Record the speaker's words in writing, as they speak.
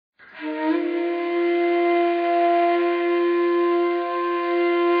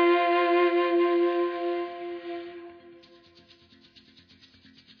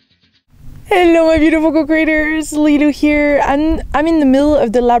Hello my beautiful co-creators, Lilou here, and I'm in the middle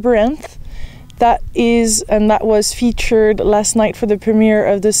of the Labyrinth. That was featured last night for the premiere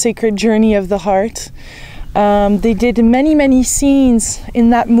of the Sacred Journey of the Heart. They did many scenes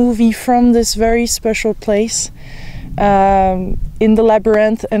in that movie from this very special place, in the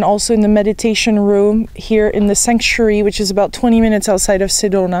Labyrinth and also in the meditation room here in the Sancturary, which is about 20 minutes outside of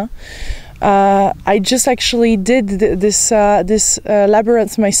Sedona. I just actually did this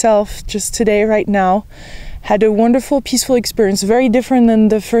Labyrinth myself just today, right now. Had a wonderful, peaceful experience, very different than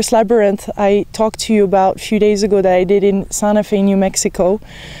the first Labyrinth I talked to you about a few days ago that I did in Santa Fe, New Mexico.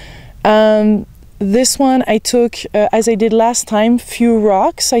 This one I took, as I did last time, few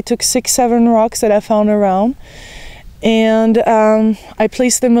rocks. I took 6-7 rocks that I found around, and I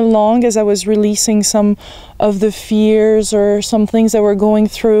placed them along as I was releasing some of the fears or some things that we're going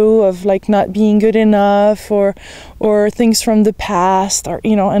through of like not being good enough or things from the past, or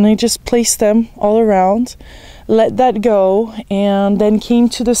and I just placed them all around, let that go, and then came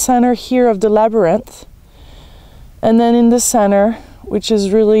to the center here of the Labyrinth. And then in the center, which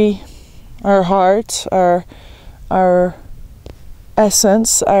is really our heart, our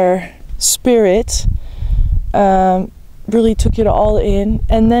essence, our spirit, really took it all in,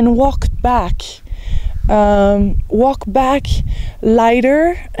 and then walked back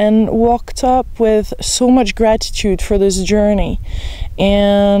lighter, and walked up with so much gratitude for this journey.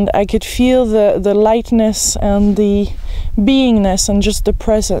 And I could feel the lightness and the beingness and just the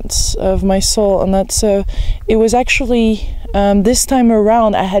presence of my soul. And that's it was actually this time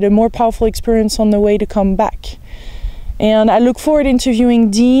around I had a more powerful experience on the way to come back. And I look forward to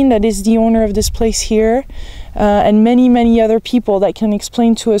interviewing Dean, that is the owner of this place here, and many other people that can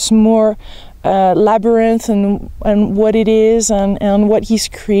explain to us more Labyrinth and what it is and what he's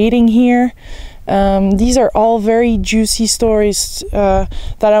creating here. These are all very juicy stories that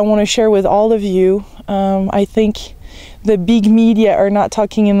I want to share with all of you. I think the big media are not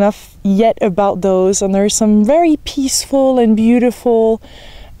talking enough yet about those, and there's some very peaceful and beautiful,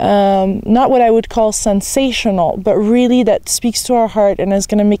 not what I would call sensational, but really that speaks to our heart and is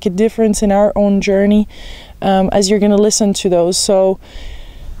going to make a difference in our own journey, as you're going to listen to those. So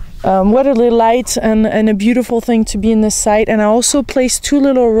what a delight and a beautiful thing to be in this site. And I also placed 2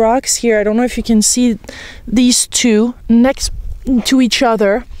 little rocks here. I don't know if you can see these 2 next to each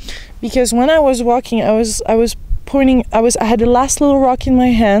other, because when I was walking, I had the last little rock in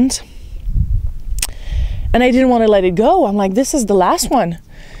my hand, and I didn't want to let it go. I'm like, this is the last one.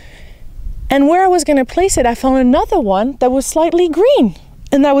 And where I was going to place it, I found another one that was slightly green,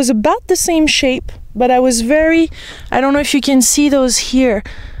 and that was about the same shape, but I was I don't know if you can see those here,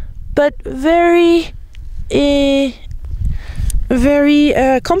 but very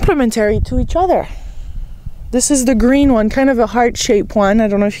complementary to each other. This is the green one, kind of a heart-shaped one. I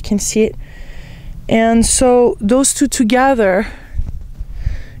don't know if you can see it. And so those 2 together,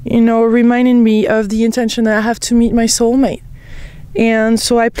 reminded me of the intention that I have to meet my soulmate. And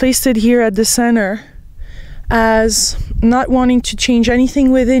so I placed it here at the center as not wanting to change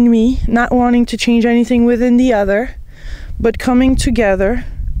anything within me, not wanting to change anything within the other, but coming together,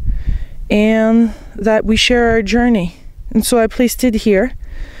 and that we share our journey. And so I placed it here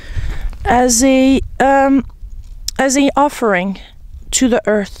as a offering to the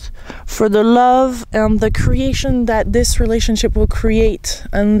earth for the love and the creation that this relationship will create,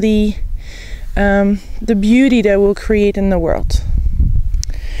 and the beauty that will create in the world.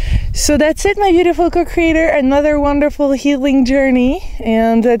 So that's it, my beautiful co-creator. Another wonderful healing journey.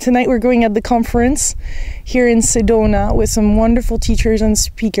 And tonight we're going at the conference here in Sedona with some wonderful teachers and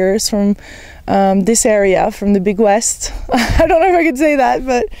speakers from this area, from the Big West. I don't know if I could say that,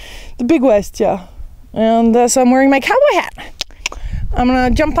 but the Big West, yeah. And so I'm wearing my cowboy hat. I'm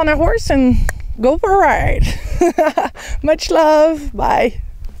gonna jump on a horse and go for a ride. Much love. Bye.